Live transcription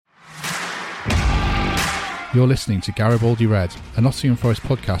You're listening to Garibaldi Red, a Nottingham Forest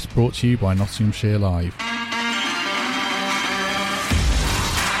podcast brought to you by Nottinghamshire Live.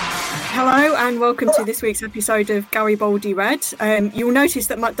 Hello and welcome to this week's episode of Garibaldi Red. You'll notice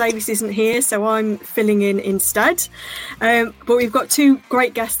that Matt Davis isn't here, so I'm filling in instead. But we've got two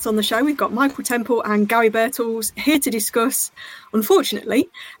great guests on the show. We've got Michael Temple and Gary Birtles here to discuss, unfortunately,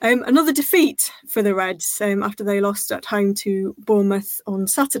 another defeat for the Reds after they lost at home to Bournemouth on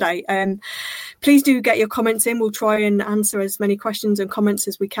Saturday. Please do get your comments in. We'll try and answer as many questions and comments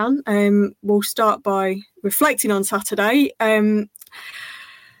as we can. We'll start by reflecting on Saturday.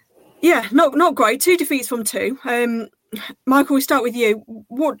 Yeah, not great. 2 defeats from 2. Michael, we'll start with you.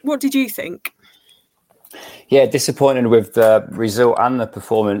 What did you think? Yeah, disappointed with the result and the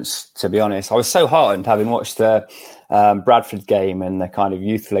performance, to be honest. I was so heartened having watched the Bradford game and the kind of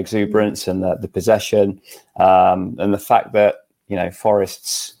youthful exuberance and the possession and the fact that, you know,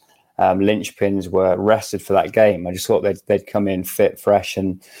 Forest's linchpins were rested for that game. I just thought they'd come in fit, fresh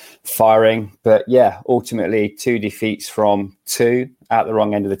and firing. But yeah, ultimately 2 defeats from 2 at the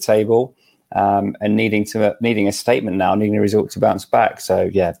wrong end of the table and needing a statement now, needing a result to bounce back. So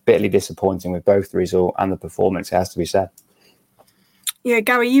yeah, bitterly disappointing with both the result and the performance, it has to be said. Yeah,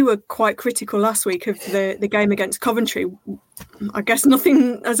 Gary, you were quite critical last week of the game against Coventry. I guess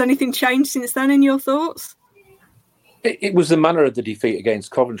has anything changed since then in your thoughts? It was the manner of the defeat against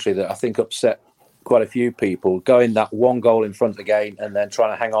Coventry that I think upset quite a few people. Going that 1 goal in front again and then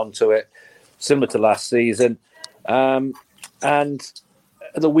trying to hang on to it, similar to last season. And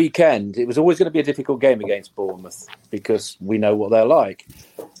at the weekend, it was always going to be a difficult game against Bournemouth because we know what they're like.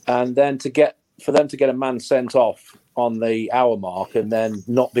 And then for them to get a man sent off on the hour mark and then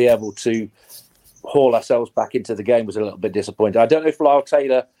not be able to haul ourselves back into the game was a little bit disappointing. I don't know if Lyle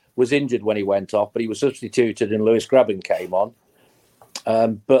Taylor was injured when he went off, but he was substituted and Lewis Grabban came on.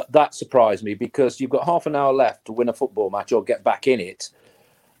 But that surprised me because you've got half an hour left to win a football match or get back in it.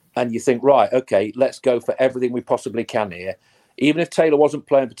 And you think, right, okay, let's go for everything we possibly can here. Even if Taylor wasn't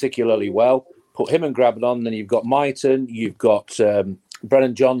playing particularly well, put him and Grabban on, then you've got Myton, you've got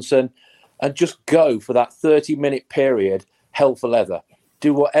Brennan Johnson, and just go for that 30-minute period, hell for leather.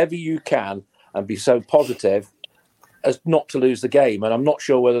 Do whatever you can and be so positive as not to lose the game. And I'm not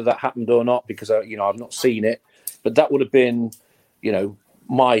sure whether that happened or not because, I've not seen it. But that would have been,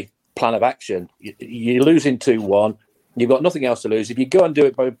 my plan of action. You're losing 2-1. You've got nothing else to lose. If you go and do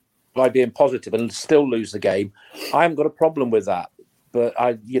it by being positive and still lose the game, I haven't got a problem with that. But,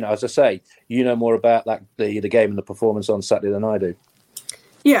 as I say, more about that the game and the performance on Saturday than I do.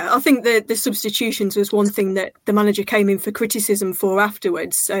 Yeah, I think the substitutions was one thing that the manager came in for criticism for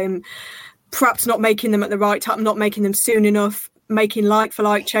afterwards. Perhaps not making them at the right time, not making them soon enough, making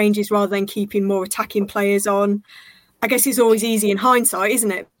like-for-like changes rather than keeping more attacking players on. I guess it's always easy in hindsight,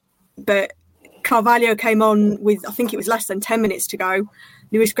 isn't it? But Carvalho came on with, I think it was less than 10 minutes to go.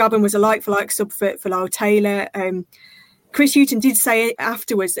 Lewis Grabban was a like-for-like sub for Lyle Taylor. Chris Hughton did say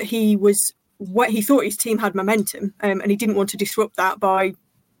afterwards that he thought his team had momentum and he didn't want to disrupt that by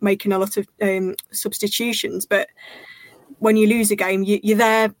making a lot of substitutions. But when you lose a game, you're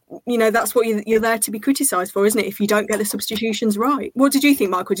there, that's what you're there to be criticised for, isn't it? If you don't get the substitutions right. What did you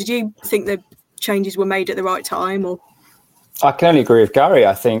think, Michael? Did you think the changes were made at the right time? Or I can only agree with Gary.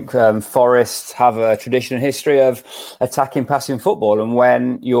 I think Forest have a tradition and history of attacking, passing football. And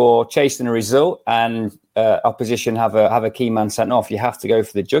when you're chasing a result and opposition have a key man sent off, you have to go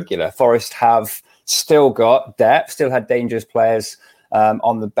for the jugular. Forest have still got depth, still had dangerous players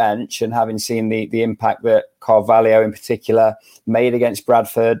on the bench, and having seen the impact that Carvalho in particular made against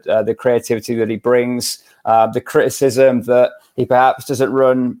Bradford, the creativity that he brings, the criticism that he perhaps doesn't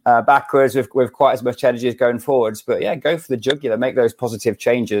run backwards with quite as much energy as going forwards. But yeah, go for the jugular, make those positive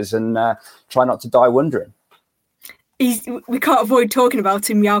changes and try not to die wondering. We can't avoid talking about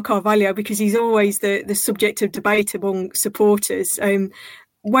him, João Carvalho, because he's always the subject of debate among supporters.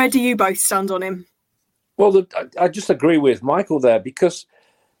 Where do you both stand on him? Well, I just agree with Michael there because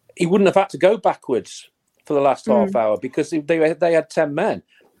he wouldn't have had to go backwards for the last half hour because they had 10 men.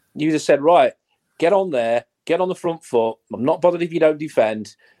 You just said, right, get on there, get on the front foot. I'm not bothered if you don't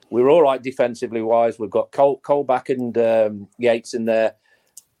defend. We're all right defensively wise. We've got Colback and Yates in there.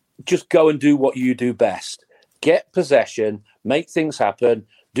 Just go and do what you do best. Get possession, make things happen,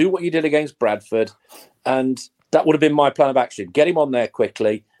 do what you did against Bradford. And that would have been my plan of action. Get him on there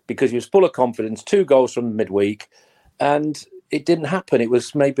quickly because he was full of confidence, 2 goals from midweek. And it didn't happen. It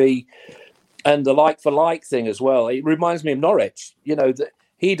was maybe... And the like-for-like thing as well. It reminds me of Norwich.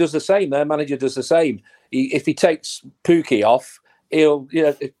 He does the same. Their manager does the same. If he takes Pookie off, he'll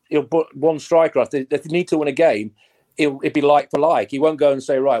put one striker off. If they need to win a game, it'd be like for like. He won't go and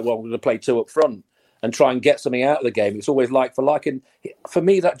say, right, well, we're going to play 2 up front. and try and get something out of the game. It's always like for like. And for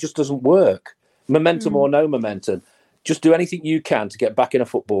me, that just doesn't work. Momentum or no momentum. Just do anything you can to get back in a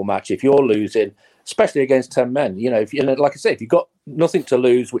football match if you're losing, especially against 10 men. If you, like I say, if you've got nothing to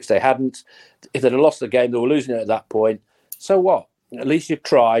lose, which they hadn't, if they'd have lost the game, they were losing it at that point. So what? At least you've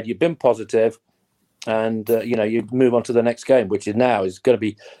tried, you've been positive, and you move on to the next game, which is going to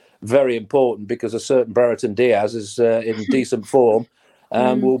be very important because a certain Brereton Diaz is in decent form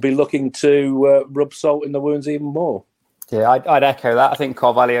and will be looking to rub salt in the wounds even more. Yeah, I'd echo that. I think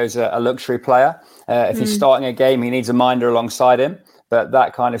Carvalho's a luxury player. If he's starting a game, he needs a minder alongside him. But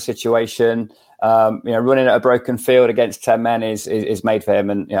that kind of situation, running at a broken field against 10 men is made for him.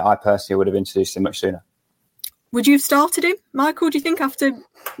 And I personally would have introduced him much sooner. Would you have started him, Michael, do you think, after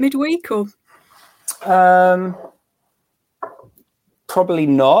midweek? Or probably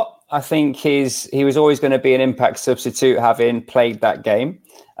not. I think he was always going to be an impact substitute, having played that game.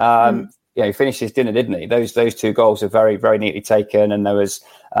 He finished his dinner, didn't he? Those two goals are very, very neatly taken, and there was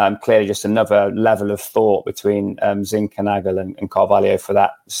clearly just another level of thought between Zinkernagel and Carvalho for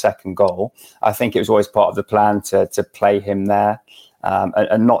that second goal. I think it was always part of the plan to play him there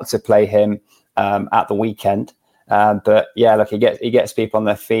and not to play him at the weekend. But yeah, look, he gets people on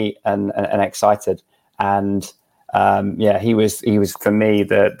their feet and excited, and he was for me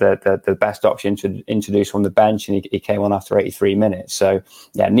the best option to introduce from the bench, and he came on after 83 minutes. So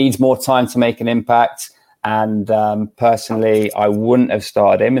yeah, needs more time to make an impact. And personally, I wouldn't have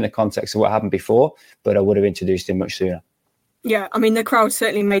started him in the context of what happened before, but I would have introduced him much sooner. Yeah, I mean, the crowd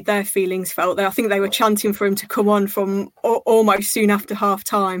certainly made their feelings felt there. I think they were chanting for him to come on from almost soon after half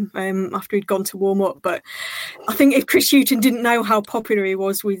time, after he'd gone to warm up. But I think if Chris Hughton didn't know how popular he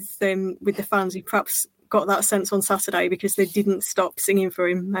was with the fans, he perhaps got that sense on Saturday because they didn't stop singing for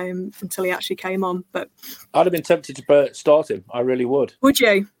him until he actually came on. But I'd have been tempted to start him. I really would. Would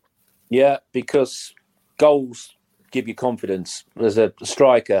you? Yeah, because goals give you confidence. As a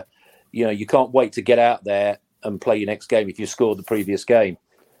striker, you can't wait to get out there and play your next game if you scored the previous game.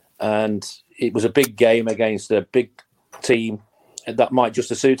 And it was a big game against a big team that might just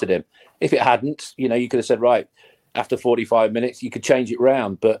have suited him. If it hadn't, you could have said, right, after 45 minutes, you could change it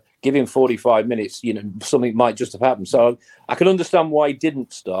round. But give him 45 minutes, something might just have happened. So I can understand why he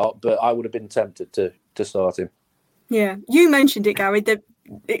didn't start, but I would have been tempted to start him. Yeah. You mentioned it, Gary, that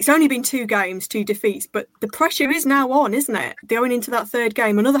it's only been 2 games, 2 defeats, but the pressure is now on, isn't it? Going into that third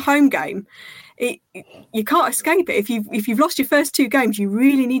game, another home game. You can't escape it. If you've lost your first 2 games, you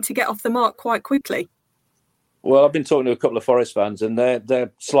really need to get off the mark quite quickly. Well, I've been talking to a couple of Forest fans, and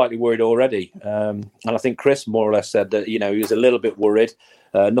they're slightly worried already. And I think Chris more or less said that he was a little bit worried.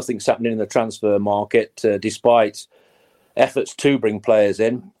 Nothing's happening in the transfer market, despite efforts to bring players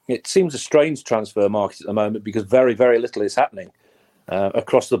in. It seems a strange transfer market at the moment because very, very little is happening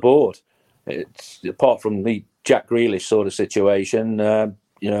across the board. It's apart from the Jack Grealish sort of situation.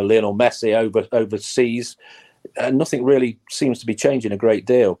 Lionel Messi overseas, nothing really seems to be changing a great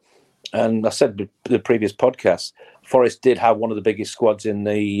deal. And I said in the previous podcast, Forest did have one of the biggest squads in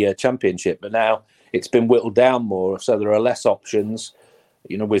the Championship, but now it's been whittled down more, so there are less options.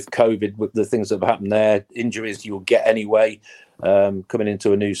 With COVID, with the things that have happened there, injuries you'll get anyway coming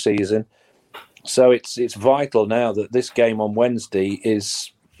into a new season. So it's vital now that this game on Wednesday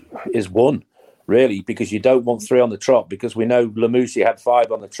is won, really, because you don't want 3 on the trot, because we know Lamouchi had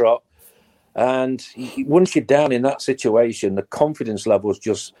 5 on the trot. And once you're down in that situation, the confidence levels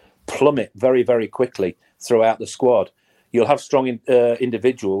just plummet very, very quickly throughout the squad. You'll have strong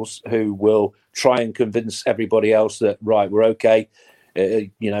individuals who will try and convince everybody else that, right, we're okay.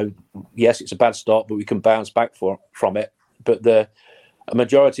 Yes, it's a bad start, but we can bounce back from it. But a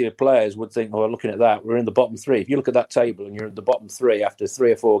majority of players would think, oh, looking at that, we're in the bottom 3. If you look at that table and you're at the bottom 3 after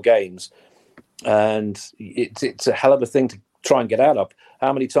 3 or 4 games, and it's a hell of a thing to try and get out of.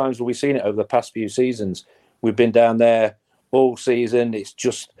 How many times have we seen it over the past few seasons? We've been down there all season. It's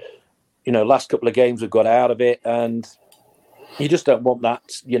just, last couple of games we've got out of it, and you just don't want that,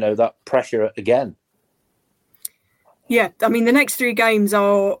 that pressure again. Yeah, I mean, the next 3 games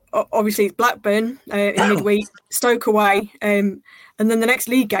are obviously it's Blackburn in midweek, Stoke away, and then the next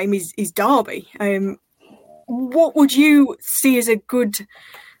league game is Derby. What would you see as a good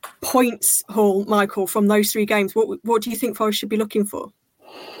points haul, Michael, from those 3 games? What do you think Forest should be looking for?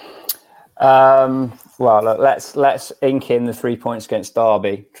 Well, look, let's ink in the 3 points against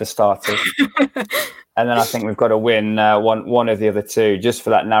Derby for starters. And then I think we've got to win one of the other 2, just for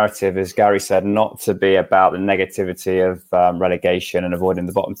that narrative, as Gary said, not to be about the negativity of relegation and avoiding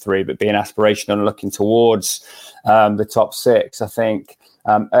the bottom 3, but being aspirational and looking towards the top 6. I think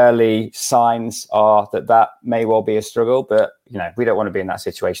Early signs are that may well be a struggle, but we don't want to be in that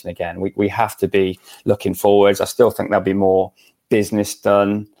situation again. We have to be looking forwards. I still think there'll be more business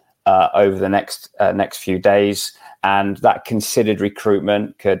done over the next few days, and that considered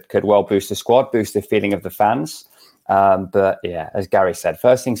recruitment could well boost the squad, boost the feeling of the fans. But yeah, as Gary said,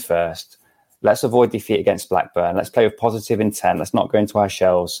 first things first. Let's avoid defeat against Blackburn. Let's play with positive intent. Let's not go into our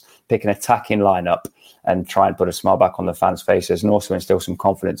shells, pick an attacking lineup and try and put a smile back on the fans' faces, and also instill some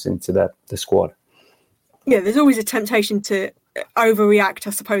confidence into the squad. Yeah, there's always a temptation to overreact, I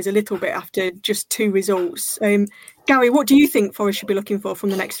suppose, a little bit after just 2 results. Gary, what do you think Forest should be looking for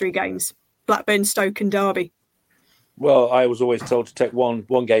from the next 3 games? Blackburn, Stoke and Derby. Well, I was always told to take one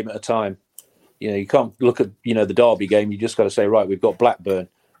game at a time. You can't look at, the Derby game. You just got to say, right, we've got Blackburn.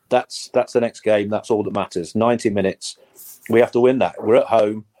 That's the next game. That's all that matters. 90 minutes. We have to win that. We're at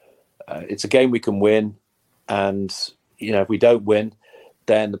home. It's a game we can win. And, if we don't win,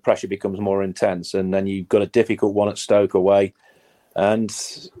 then the pressure becomes more intense. And then you've got a difficult one at Stoke away. And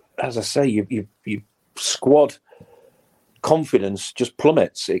as I say, you squad confidence just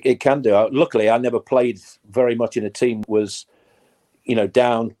plummets. It can do. Luckily, I never played very much in a team that was,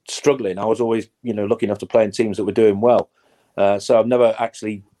 down, struggling. I was always, lucky enough to play in teams that were doing well. So I've never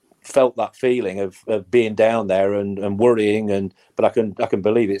actually felt that feeling of being down there and worrying, but I can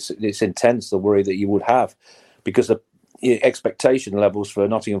believe it's intense, the worry that you would have, because the expectation levels for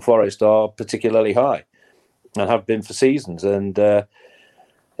Nottingham Forest are particularly high and have been for seasons. And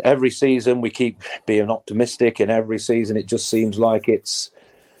every season we keep being optimistic, and every season it just seems like it's,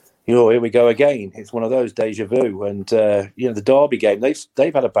 here we go again. It's one of those deja vu. And the Derby game,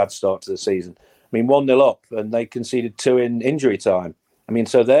 they've had a bad start to the season. 1-0 up, and they conceded 2 in injury time.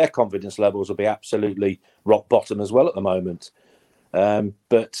 So their confidence levels will be absolutely rock bottom as well at the moment.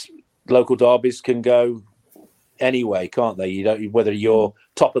 But local derbies can go anyway, can't they? Whether you're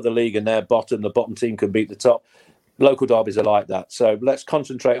top of the league and they're bottom, the bottom team can beat the top. Local derbies are like that. So let's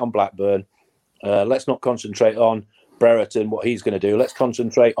concentrate on Blackburn. Let's not concentrate on Brereton, what he's going to do. Let's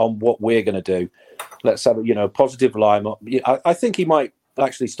concentrate on what we're going to do. Let's have a positive lineup. I think he might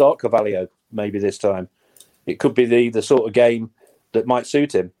actually start Carvalho maybe this time. It could be the sort of game that might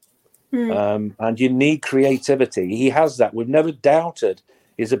suit him. And you need creativity. He has that. We've never doubted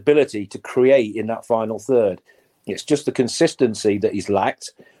his ability to create in that final third. It's just the consistency that he's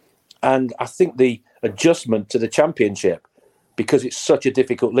lacked. And I think the adjustment to the Championship, because it's such a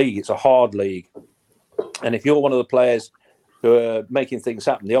difficult league, it's a hard league. And if you're one of the players who are making things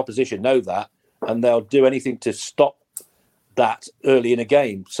happen, the opposition know that, and they'll do anything to stop that early in a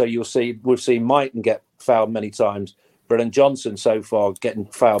game. So we've seen Mighton get fouled many times. Brennan Johnson so far getting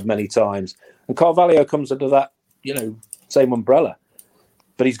fouled many times, and Carvalho comes under that, same umbrella.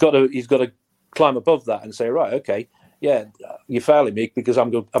 But he's got to climb above that and say, right, okay, yeah, you're fouling me because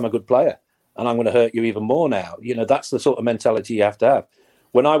I'm a good player, and I'm going to hurt you even more now. That's the sort of mentality you have to have.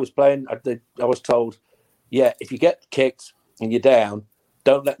 When I was playing, I was told, yeah, if you get kicked and you're down,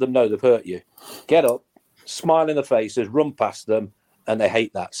 don't let them know they've hurt you. Get up, smile in the faces, run past them, and they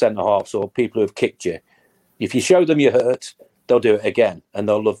hate that, centre halves or people who have kicked you. If you show them you're hurt, they'll do it again, and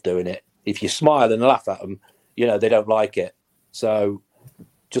they'll love doing it. If you smile and laugh at them, they don't like it. So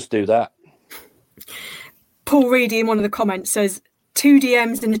just do that. Paul Reedy in one of the comments says, 2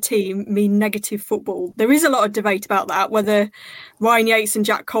 DMs in a team mean negative football. There is a lot of debate about that, whether Ryan Yates and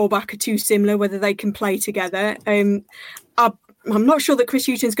Jack Colback are too similar, whether they can play together. I'm not sure that Chris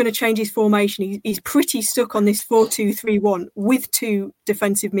Hughton's going to change his formation. He's pretty stuck on this 4-2-3-1 with 2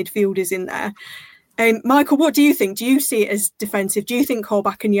 defensive midfielders in there. Michael, what do you think? Do you see it as defensive? Do you think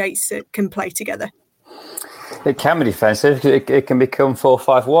Colback and Yates can play together? It can be defensive. It can become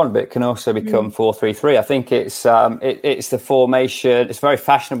 4-5-1, but it can also become 4-3-3. I think it's the formation. It's a very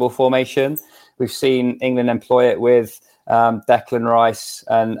fashionable formation. We've seen England employ it with Declan Rice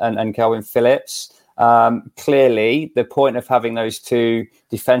and Kelvin Phillips. Clearly, the point of having those 2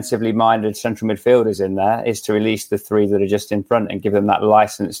 defensively minded central midfielders in there is to release the 3 that are just in front and give them that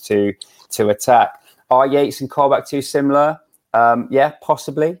license to attack. Are Yates and Colback too similar? Yeah,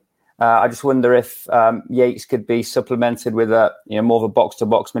 possibly. I just wonder if Yates could be supplemented with more of a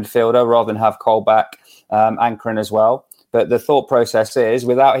box-to-box midfielder rather than have Colback anchoring as well. But the thought process is,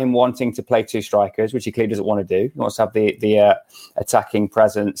 without him wanting to play 2 strikers, which he clearly doesn't want to do, he wants to have the attacking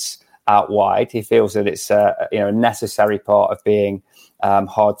presence out wide. He feels that it's a necessary part of being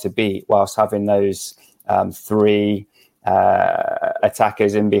hard to beat, whilst having those 3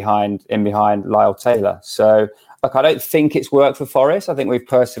 attackers in behind Lyle Taylor. So look, I don't think it's worked for Forest. I think we've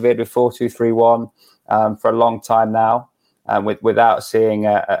persevered with 4-2-3-1 for a long time now, without seeing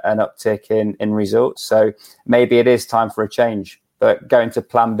an uptick in results. So maybe it is time for a change. but going to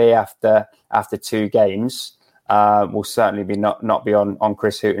plan B after 2 games will certainly not be on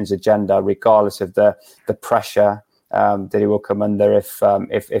Chris Hughton's agenda, regardless of the pressure that he will come under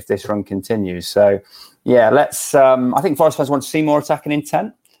if this run continues. So, yeah, I think Forest fans want to see more attacking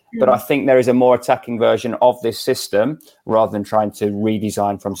intent, but I think there is a more attacking version of this system rather than trying to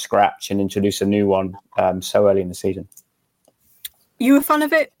redesign from scratch and introduce a new one so early in the season. You a fan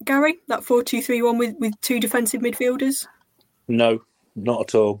of it, Gary? That 4-2-3-1 with 2 defensive midfielders? No, not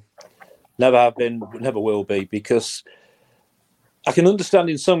at all. Never have been, never will be, because I can understand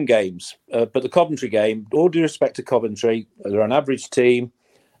in some games, but the Coventry game, all due respect to Coventry, they're an average team,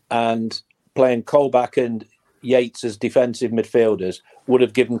 and playing Colback and Yates as defensive midfielders would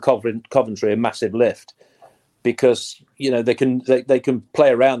have given Coventry a massive lift, because they can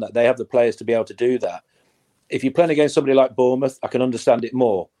play around that. They have the players to be able to do that. If you're playing against somebody like Bournemouth, I can understand it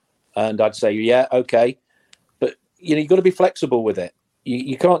more, and I'd say, yeah, okay, but you've got to be flexible with it.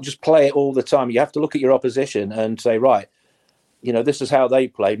 You can't just play it all the time. You have to look at your opposition and say, right, this is how they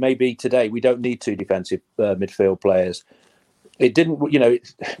play. Maybe today we don't need 2 defensive midfield players. It didn't,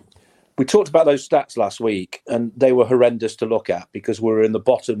 we talked about those stats last week, and they were horrendous to look at because we were in the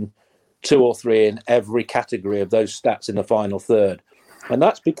bottom 2 or 3 in every category of those stats in the final third. And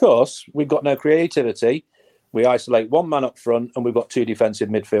that's because we've got no creativity. We isolate 1 man up front and we've got 2 defensive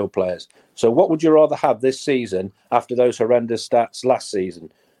midfield players. So what would you rather have this season after those horrendous stats last season?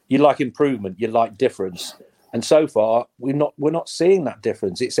 You like improvement, you like difference. And so far, we're not seeing that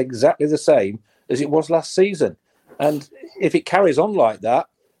difference. It's exactly the same as it was last season. And if it carries on like that,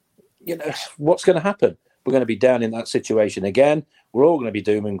 what's going to happen? We're going to be down in that situation again. We're all going to be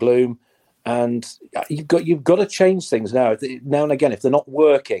doom and gloom. And you've got to change things now. Now and again, if they're not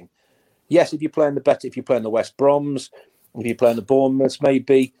working. Yes, if you're playing the West Broms, if you're playing the Bournemouths,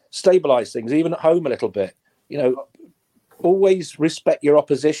 maybe stabilise things, even at home a little bit. Always respect your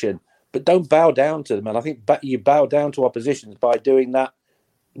opposition, but don't bow down to them. And I think you bow down to oppositions by doing that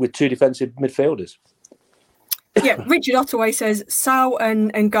with 2 defensive midfielders. Yeah, Richard Ottaway says Sal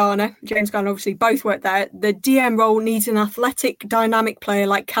and Garner, James Garner obviously both work there. The DM role needs an athletic, dynamic player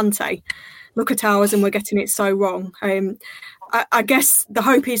like Kante. Look at ours and we're getting it so wrong. I guess the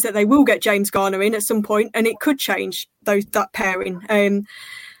hope is that they will get James Garner in at some point, and it could change that pairing.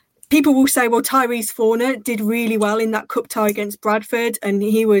 People will say, well, Tyrese Forner did really well in that cup tie against Bradford, and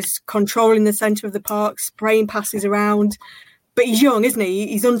he was controlling the centre of the park, spraying passes around. But he's young, isn't he?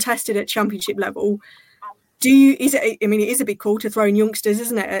 He's untested at championship level. It is a big call to throw in youngsters,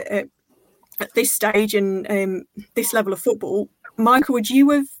 isn't it, at this stage and this level of football. Michael, would you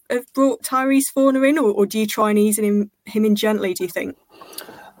have brought Tyrese Forner in, or do you try and ease him in gently, do you think?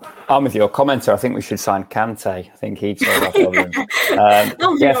 I'm with your commenter. I think we should sign Kante. I think he'd solve our problem. That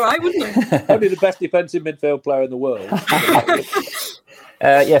would be all right, wouldn't it? Probably the best defensive midfield player in the world.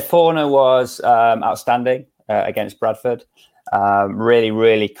 Forner was outstanding against Bradford. Really,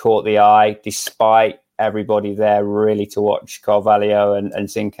 really caught the eye, despite everybody there really to watch Carvalho and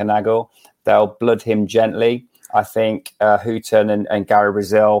Zinchenko. They'll blood him gently. I think Houghton and Gary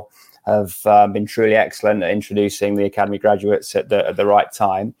Brazil have been truly excellent at introducing the academy graduates at the right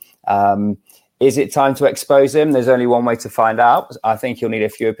time. Is it time to expose him? There's only one way to find out. I think he'll need a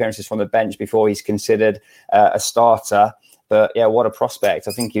few appearances from the bench before he's considered a starter. But yeah, what a prospect.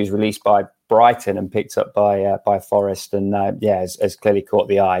 I think he was released by Brighton and picked up by Forest, and has clearly caught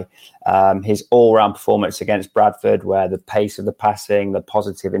the eye. His all-round performance against Bradford, where the pace of the passing, the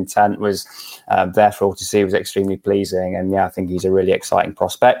positive intent was there for all to see, was extremely pleasing. And I think he's a really exciting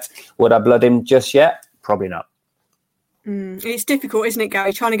prospect. Would I blood him just yet? Probably not. It's difficult, isn't it,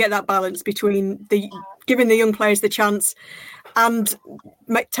 Gary? Trying to get that balance between giving the young players the chance and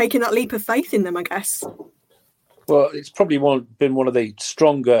taking that leap of faith in them, I guess. Well, it's probably been one of the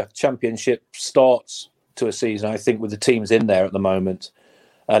stronger championship starts to a season, I think, with the teams in there at the moment.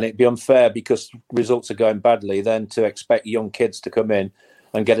 And it'd be unfair, because results are going badly, then to expect young kids to come in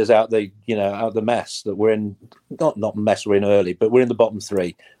and get us out the mess that we're in. Not mess we're in early, but we're in the bottom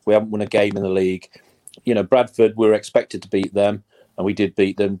 3. We haven't won a game in the league. Bradford, we were expected to beat them, and we did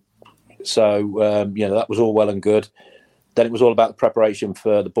beat them. So, that was all well and good. Then it was all about the preparation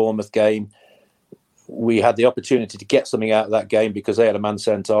for the Bournemouth game. We had the opportunity to get something out of that game because they had a man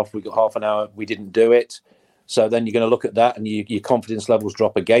sent off. We got half an hour. We didn't do it. So then you're going to look at that and your confidence levels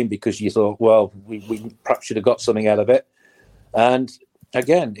drop again, because you thought, well, we perhaps should have got something out of it. And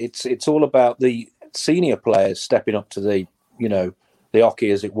again, it's all about the senior players stepping up to the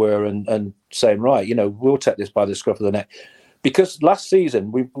hockey, as it were, and saying, right, we'll take this by the scruff of the neck. Because last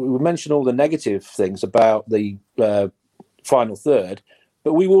season, we mentioned all the negative things about the final third,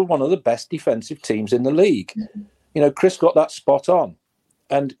 but we were one of the best defensive teams in the league. Chris got that spot on.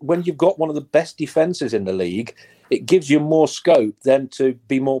 And when you've got one of the best defences in the league, it gives you more scope then to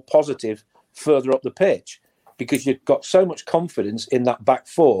be more positive further up the pitch, because you've got so much confidence in that back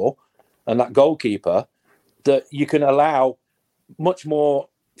four and that goalkeeper that you can allow much more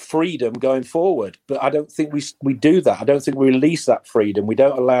freedom going forward. But I don't think we do that. I don't think we release that freedom. We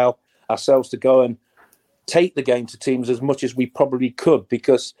don't allow ourselves to go and take the game to teams as much as we probably could,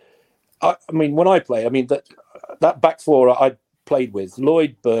 because when I play, that back four I played with,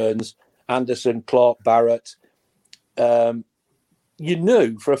 Lloyd, Burns, Anderson, Clark, Barrett, you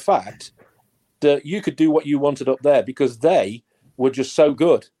knew for a fact that you could do what you wanted up there because they were just so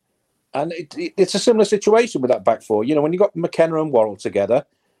good. And it's a similar situation with that back four. When you got McKenna and Worrell together,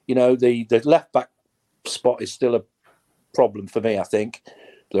 the left back spot is still a problem for me, I think.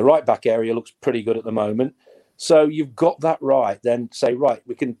 The right back area looks pretty good at the moment. So you've got that right. Then say, right,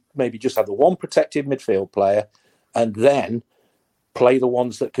 we can maybe just have the one protective midfield player and then play the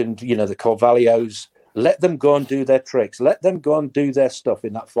ones that can, the Carvalhos. Let them go and do their tricks. Let them go and do their stuff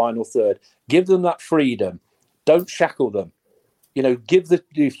in that final third. Give them that freedom. Don't shackle them.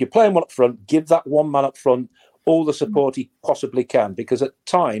 If you're playing one up front, give that one man up front all the support he possibly can, because at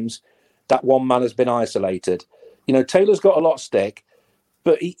times that one man has been isolated. Taylor's got a lot of stick,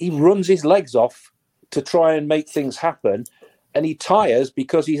 but he runs his legs off to try and make things happen, and he tires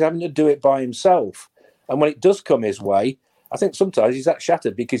because he's having to do it by himself. And when it does come his way, I think sometimes he's that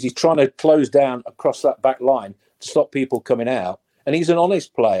shattered because he's trying to close down across that back line to stop people coming out. And he's an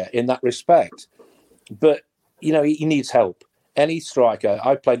honest player in that respect. But, he needs help. Any striker,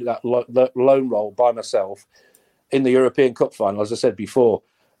 I played that lone role by myself in the European Cup final, as I said before,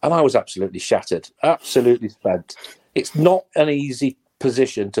 and I was absolutely shattered, absolutely spent. It's not an easy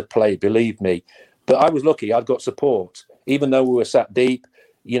position to play, believe me. But I was lucky. I'd got support. Even though we were sat deep,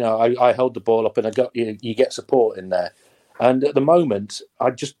 I held the ball up and I got you get support in there. And at the moment,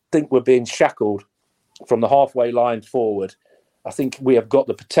 I just think we're being shackled from the halfway line forward. I think we have got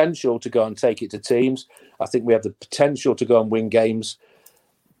the potential to go and take it to teams. I think we have the potential to go and win games,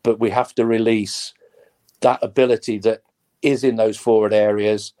 but we have to release that ability that is in those forward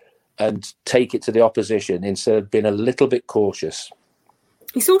areas and take it to the opposition instead of being a little bit cautious.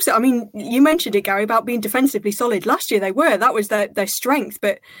 It's also, you mentioned it, Gary, about being defensively solid. Last year that was their strength,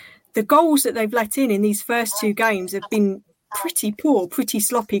 but the goals that they've let in these first two games have been pretty poor, pretty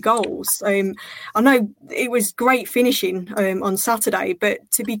sloppy goals. I know it was great finishing on Saturday, but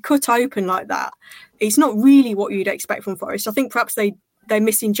to be cut open like that, it's not really what you'd expect from Forest. I think perhaps they're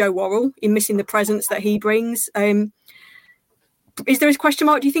missing Joe Worrell, in missing the presence that he brings. Is there a question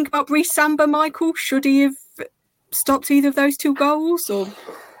mark, do you think, about Brice Samba, Michael? Should he have stopped either of those two goals? Or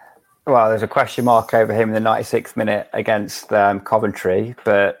well, there's a question mark over him in the 96th minute against Coventry,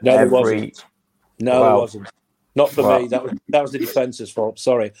 but no, there wasn't. It wasn't. Not for me. That was the defence's fault.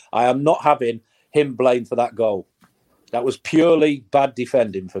 Sorry, I am not having him blamed for that goal. That was purely bad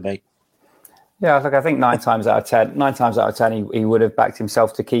defending for me. Yeah, look, I think 9 times out of 10, he would have backed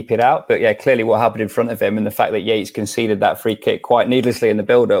himself to keep it out. But yeah, clearly what happened in front of him and the fact that Yates conceded that free kick quite needlessly in the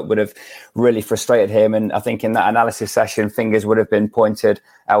build-up would have really frustrated him. And I think in that analysis session, fingers would have been pointed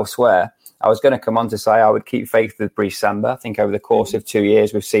elsewhere. I was going to come on to say I would keep faith with Brice Samba. I think over the course of 2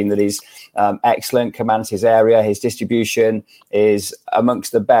 years, we've seen that he's excellent, commands his area, his distribution is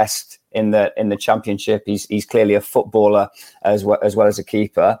amongst the best in the championship. He's clearly a footballer as well as a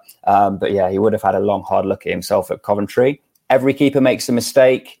keeper. But yeah, he would have had a long, hard look at himself at Coventry. Every keeper makes a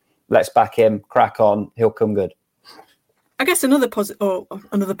mistake. Let's back him, crack on. He'll come good. I guess one of the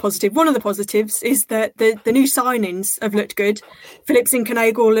positives is that the new signings have looked good. Phillips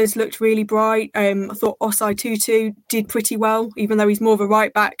Incanagel has looked really bright. I thought Osai Tutu did pretty well, even though he's more of a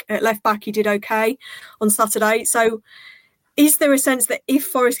right back. At left back, he did okay on Saturday. So is there a sense that if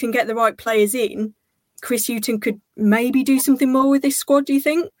Forest can get the right players in, Chris Hughton could maybe do something more with this squad, do you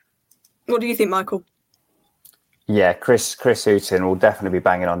think? What do you think, Michael? Yeah, Chris Hughton will definitely be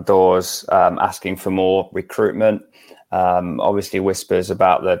banging on doors, asking for more recruitment. Obviously whispers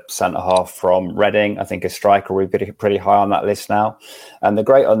about the centre-half from Reading. I think a striker will be pretty high on that list now. And the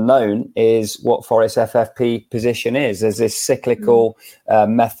great unknown is what Forest's FFP position is. There's this cyclical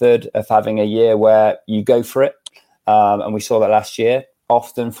method of having a year where you go for it. And we saw that last year,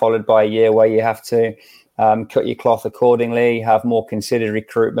 often followed by a year where you have to cut your cloth accordingly, have more considered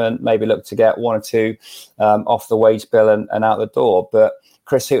recruitment, maybe look to get 1 or 2 off the wage bill and out the door. But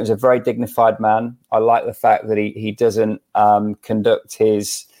Chris Hughton's a very dignified man. I like the fact that he doesn't conduct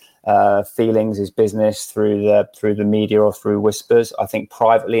his feelings, his business through the media or through whispers. I think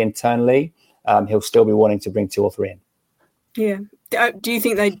privately, internally, he'll still be wanting to bring 2 or 3 in. Yeah. Do you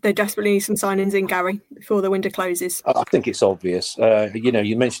think they desperately need some signings in, Gary, before the window closes? I think it's obvious.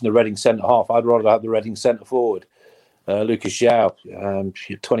 You mentioned the Reading centre half. I'd rather have the Reading centre forward. Lucas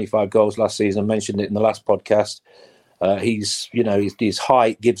Zhao, 25 goals last season. I mentioned it in the last podcast. His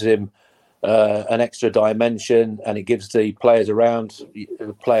height gives him an extra dimension, and it gives the players around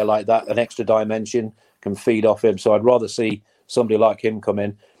a player like that an extra dimension, can feed off him. So I'd rather see somebody like him come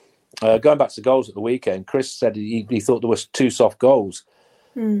in. Going back to the goals at the weekend, Chris said he thought there was 2 soft goals.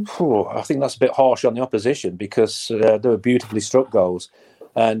 I think that's a bit harsh on the opposition, because they were beautifully struck goals.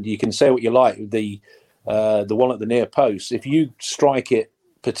 And you can say what you like, the one at the near post, if you strike it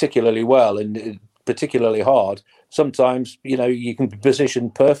particularly well and particularly hard, sometimes you can be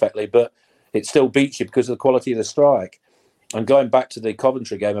positioned perfectly, but it still beats you because of the quality of the strike. And going back to the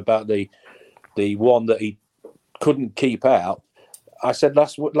Coventry game about the one that he couldn't keep out, I said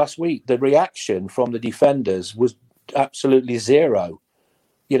last week, the reaction from the defenders was absolutely zero.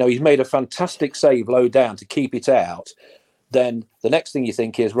 He's made a fantastic save low down to keep it out. Then the next thing you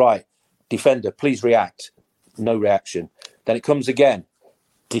think is, right, defender, please react. No reaction. Then it comes again.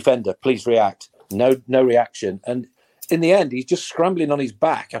 Defender, please react. No reaction. And in the end, he's just scrambling on his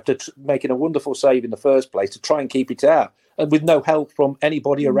back after making a wonderful save in the first place to try and keep it out, and with no help from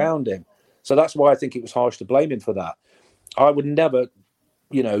anybody around him. So that's why I think it was harsh to blame him for that. I would never,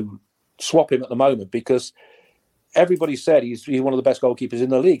 swap him at the moment, because everybody said he's one of the best goalkeepers in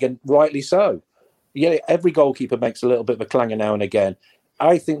the league, and rightly so. Yeah, every goalkeeper makes a little bit of a clanger now and again.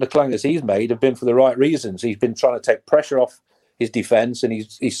 I think the clangers he's made have been for the right reasons. He's been trying to take pressure off his defence, and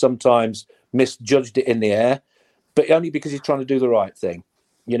he's sometimes misjudged it in the air, but only because he's trying to do the right thing.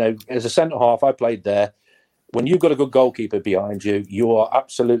 As a centre-half, I played there. When you've got a good goalkeeper behind you, you are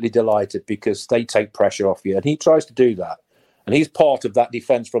absolutely delighted, because they take pressure off you. And he tries to do that. And he's part of that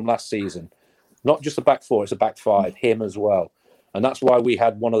defence from last season. Not just a back 4, it's a back 5, him as well. And that's why we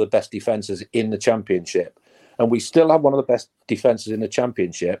had one of the best defences in the Championship. And we still have one of the best defences in the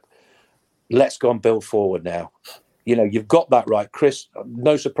Championship. Let's go and build forward now. You've got that right. Chris,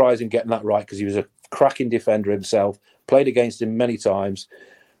 no surprise in getting that right, because he was a cracking defender himself, played against him many times.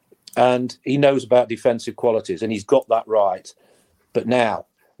 And he knows about defensive qualities, and he's got that right. But now,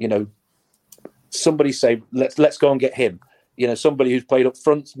 somebody say, let's go and get him. Somebody who's played up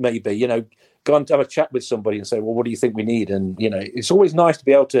front, maybe, go and have a chat with somebody and say, well, what do you think we need? And, it's always nice to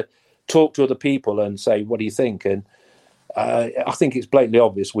be able to talk to other people and say, what do you think? And I think it's blatantly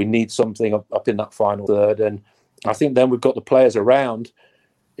obvious we need something up in that final third. And I think then we've got the players around,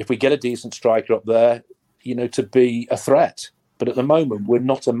 if we get a decent striker up there, to be a threat. But at the moment, we're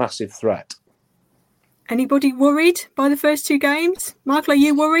not a massive threat. Anybody worried by the first 2 games? Michael, are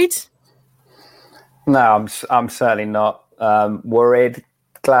you worried? No, I'm certainly not worried.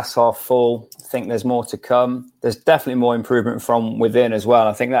 Glass half full. I think there's more to come. There's definitely more improvement from within as well.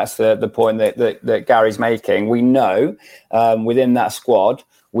 I think that's the point that Gary's making. We know within that squad,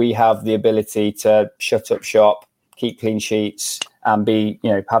 we have the ability to shut up shop, keep clean sheets, and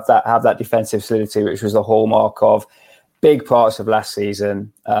have that defensive solidity, which was the hallmark of big parts of last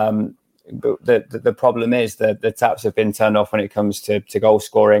season. But the problem is that the taps have been turned off when it comes to goal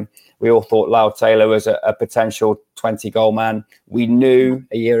scoring. We all thought Lau Taylor was a potential 20-goal man. We knew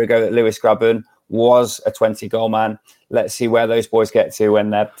a year ago that Lewis Grabban was a 20-goal man. Let's see where those boys get to when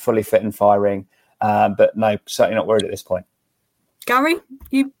they're fully fit and firing. But no, certainly not worried at this point. Gary,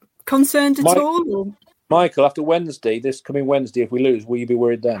 you concerned at all? Or? Michael, after this coming Wednesday, if we lose, will you be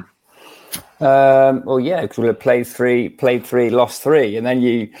worried then? Well, yeah, because we'll have played three, lost 3, and then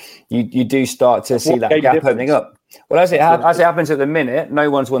you do start to see that gap opening up. Well, as it happens at the minute, no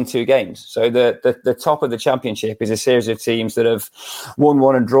one's won 2 games. So the top of the Championship is a series of teams that have won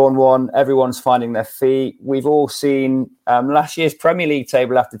 1 and drawn 1. Everyone's finding their feet. We've all seen last year's Premier League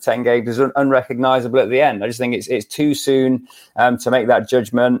table after 10 games is unrecognisable at the end. I just think it's too soon to make that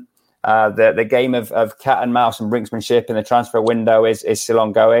judgment. The game of cat and mouse and brinksmanship in the transfer window is still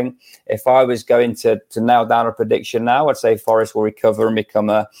ongoing. If I was going to nail down a prediction now, I'd say Forest will recover and become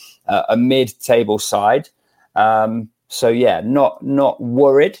a mid-table side. So yeah, not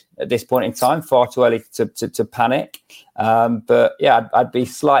worried at this point in time. Far too early to panic. But yeah, I'd be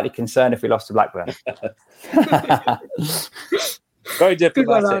slightly concerned if we lost to Blackburn. Very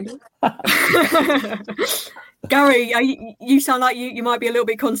diplomatic. Gary, you sound like you might be a little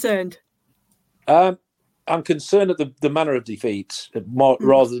bit concerned. I'm concerned at the manner of defeat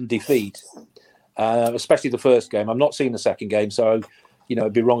rather than defeat, especially the first game. I'm not seeing the second game, so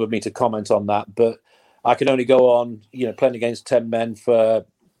it'd be wrong of me to comment on that. But I can only go on, playing against 10 men for,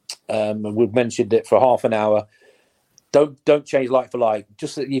 we've mentioned it, for half an hour. Don't change like for like.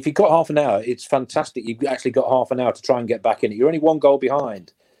 Just if you've got half an hour, it's fantastic. You've actually got half an hour to try and get back in it. You're only 1 goal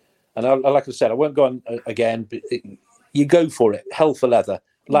behind. And like I said, I won't go on again, but you go for it, hell for leather.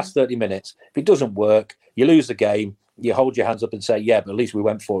 Last 30 minutes. If it doesn't work, you lose the game, you hold your hands up and say, yeah, but at least we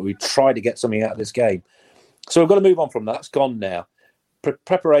went for it. We tried to get something out of this game. So we've got to move on from that. It's gone now.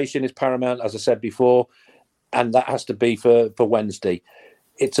 Preparation is paramount, as I said before, and that has to be for Wednesday.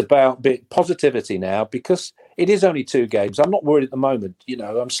 It's about positivity now, because it is only 2 games. I'm not worried at the moment.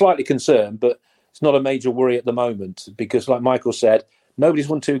 I'm slightly concerned, but it's not a major worry at the moment, because like Michael said, nobody's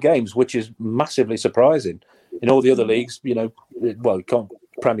won 2 games, which is massively surprising. In all the other leagues,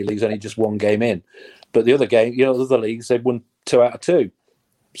 Premier League's only just 1 game in, but the other leagues, they've won 2 out of 2.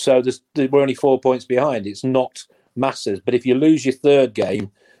 So we're only 4 points behind. It's not masses, but if you lose your 3rd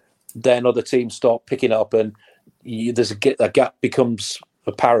game, then other teams start picking up, and there's a gap becomes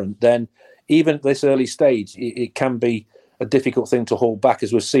apparent. Then even at this early stage, it can be a difficult thing to hold back,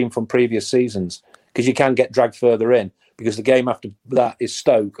 as we've seen from previous seasons, because you can get dragged further in, because the game after that is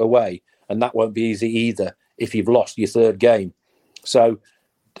Stoke away, and that won't be easy either if you've lost your 3rd game. So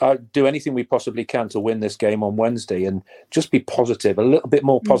I do anything we possibly can to win this game on Wednesday, and just be positive. A little bit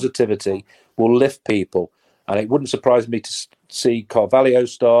more positivity will lift people, and it wouldn't surprise me to see Carvalho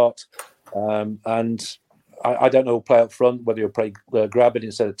start. And I don't know who'll play up front, whether he'll play Graben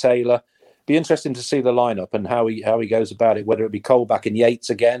instead of Taylor. Be interesting to see the lineup and how he goes about it. Whether it be Colback and Yates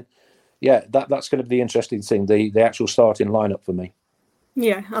again. Yeah, that's going to be the interesting thing. The actual starting lineup for me.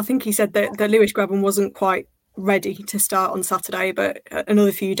 Yeah, I think he said that Lewis Graben wasn't quite ready to start on Saturday, but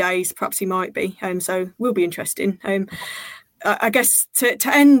another few days perhaps he might be. So will be interesting. I guess to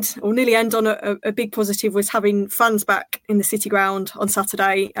end or nearly end on a big positive was having fans back in the City Ground on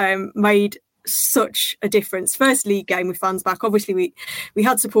Saturday. Made such a difference. First league game with fans back. Obviously we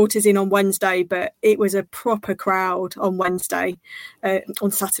had supporters in on Wednesday, but it was a proper crowd on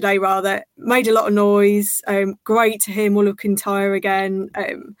Saturday rather. Made a lot of noise. Great to hear Mull McIntyre again.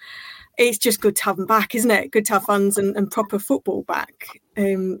 It's just good to have them back, isn't it? Good to have fans and proper football back.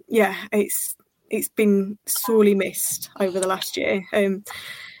 It's been sorely missed over the last year.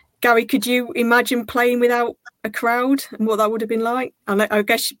 Gary, could you imagine playing without a crowd and what that would have been like? And I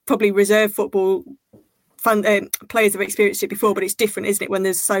guess probably reserve football players have experienced it before, but it's different, isn't it, when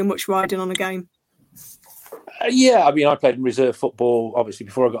there's so much riding on a game? Yeah, I mean, I played in reserve football, obviously,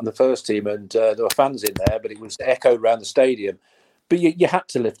 before I got in the first team, and there were fans in there, but it was echoed around the stadium. But you had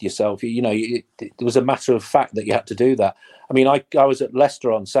to lift yourself. It was a matter of fact that you had to do that. I mean, I was at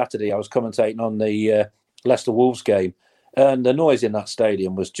Leicester on Saturday. I was commentating on the Leicester Wolves game, and the noise in that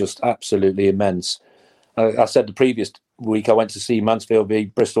stadium was just absolutely immense. I said the previous week I went to see Mansfield v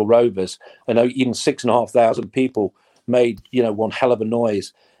Bristol Rovers. I know even 6,500 people made one hell of a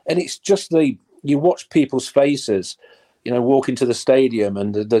noise, and it's just you watch people's faces, walk into the stadium,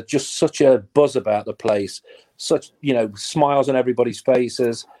 and there's just such a buzz about the place, such smiles on everybody's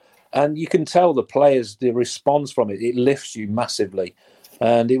faces, and you can tell the players, the response from it lifts you massively.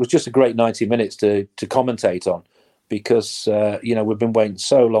 And it was just a great 90 minutes to commentate on, because we've been waiting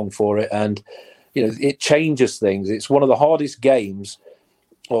so long for it, and it changes things. It's one of the hardest games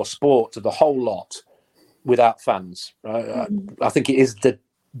or sports of the whole lot without fans. Right? I think it is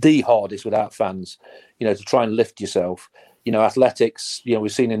the hardest without fans, to try and lift yourself. Athletics,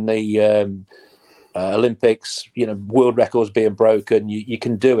 we've seen in the Olympics, world records being broken. You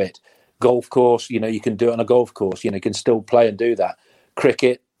can do it. Golf course, you can do it on a golf course. You can still play and do that.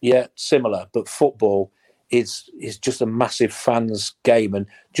 Cricket, yeah, similar. But football is just a massive fans game, and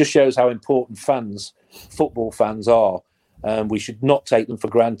just shows how important football fans are. We should not take them for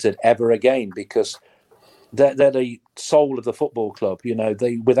granted ever again, because they're the soul of the football club.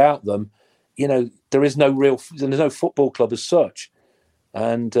 Without them, there's no football club as such.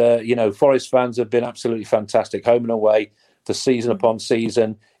 And Forest fans have been absolutely fantastic, home and away, for season upon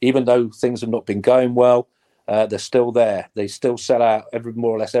season. Even though things have not been going well, they're still there. They still sell out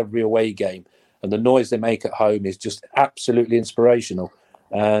more or less every away game, and the noise they make at home is just absolutely inspirational.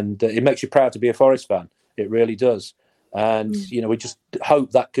 And it makes you proud to be a Forest fan. It really does. And we just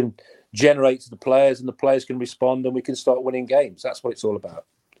hope that can generate to the players, and the players can respond, and we can start winning games. That's what it's all about.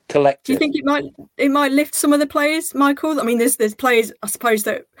 Collective. Do you think it might lift some of the players, Michael? I mean, there's players, I suppose,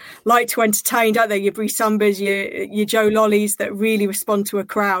 that like to entertain, don't they? Your Bruce Sambers, your Joe Lollies, that really respond to a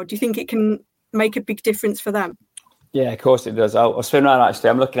crowd. Do you think it can make a big difference for them? Yeah, of course it does. I'll spin around, actually.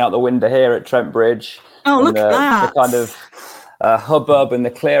 I'm looking out the window here at Trent Bridge. Oh, look at that. The kind of hubbub and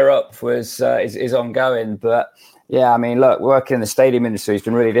the clear up is ongoing. But yeah, I mean, look, working in the stadium industry has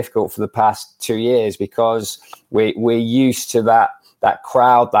been really difficult for the past 2 years, because we're used to that that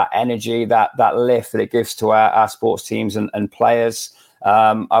crowd, that energy, that lift that it gives to our sports teams and players.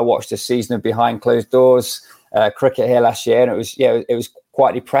 I watched a season of behind closed doors cricket here last year, and it was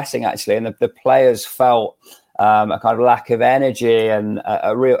quite depressing actually, and the players felt a kind of lack of energy and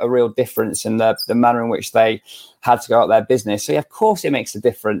a real difference in the manner in which they had to go out their business. So yeah, of course it makes a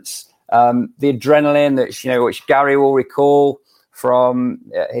difference. The adrenaline that which Gary will recall from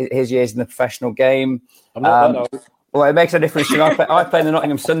his years in the professional game. I'm not that old. Well, it makes a difference. I play in the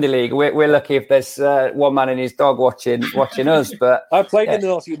Nottingham Sunday League. We're lucky if there's one man and his dog watching us. But I played in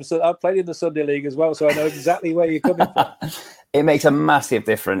the Sunday League as well, so I know exactly where you're coming from. It makes a massive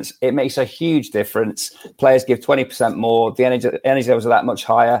difference. It makes a huge difference. Players give 20% more. The energy levels are that much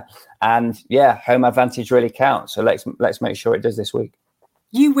higher, and home advantage really counts. So let's make sure it does this week.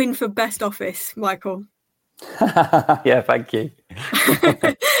 You win for best office, Michael. Yeah, thank you.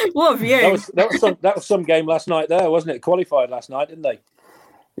 What have you? That was some game last night there, wasn't it? Qualified last night, didn't they?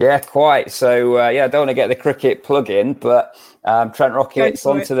 Yeah, quite. So I don't want to get the cricket plug in, but Trent Rockets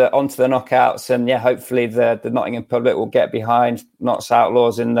onto the knockouts, and hopefully the Nottingham public will get behind Notts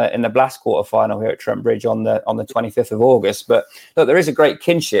Outlaws in the Blast quarter final here at Trent Bridge on the 25th of August. But look, there is a great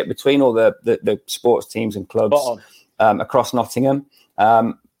kinship between all the sports teams and clubs across Nottingham.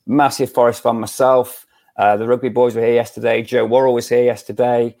 Massive Forest fan myself. The rugby boys were here yesterday. Joe Worrell was here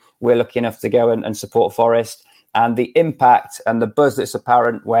yesterday. We're lucky enough to go and support Forest. And the impact and the buzz that's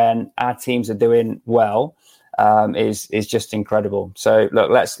apparent when our teams are doing well is just incredible. So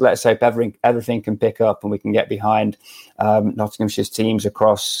look, let's hope everything can pick up and we can get behind Nottinghamshire's teams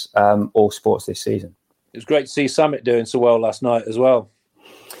across all sports this season. It was great to see Samet doing so well last night as well.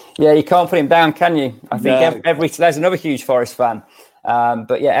 Yeah, you can't put him down, can you? I think there's another huge Forest fan.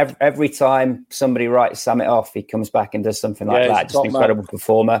 But every time somebody writes Samet off, he comes back and does something like that. Just an incredible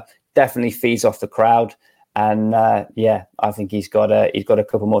performer. Definitely feeds off the crowd. And I think he's got a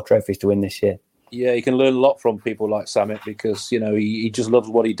couple more trophies to win this year. Yeah, you can learn a lot from people like Samet because he just loves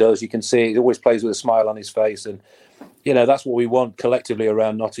what he does. You can see he always plays with a smile on his face, and that's what we want collectively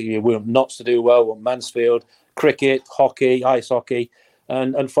around Nottingham. We want Notts to do well. We want Mansfield, cricket, hockey, ice hockey,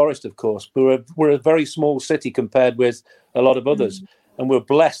 and Forest, of course. We're a very small city compared with a lot of others, and we're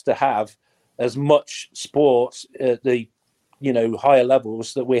blessed to have as much sports at the higher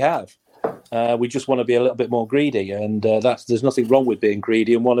levels that we have. We just want to be a little bit more greedy, and there's nothing wrong with being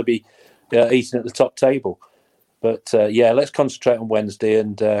greedy and want to be eating at the top table. But let's concentrate on Wednesday,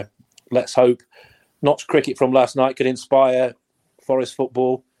 and let's hope Notts cricket from last night could inspire Forest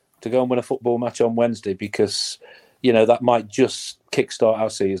football to go and win a football match on Wednesday, because that might just kickstart our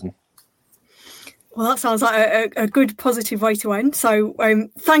season. Well, that sounds like a good, positive way to end. So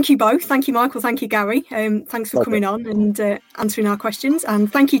thank you both. Thank you, Michael. Thank you, Gary. Thanks for coming on and answering our questions. And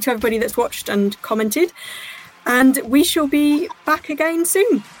thank you to everybody that's watched and commented. And we shall be back again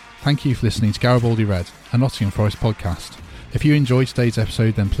soon. Thank you for listening to Garibaldi Red, a Nottingham Forest podcast. If you enjoyed today's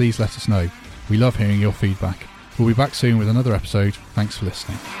episode, then please let us know. We love hearing your feedback. We'll be back soon with another episode. Thanks for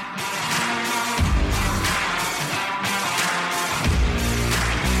listening.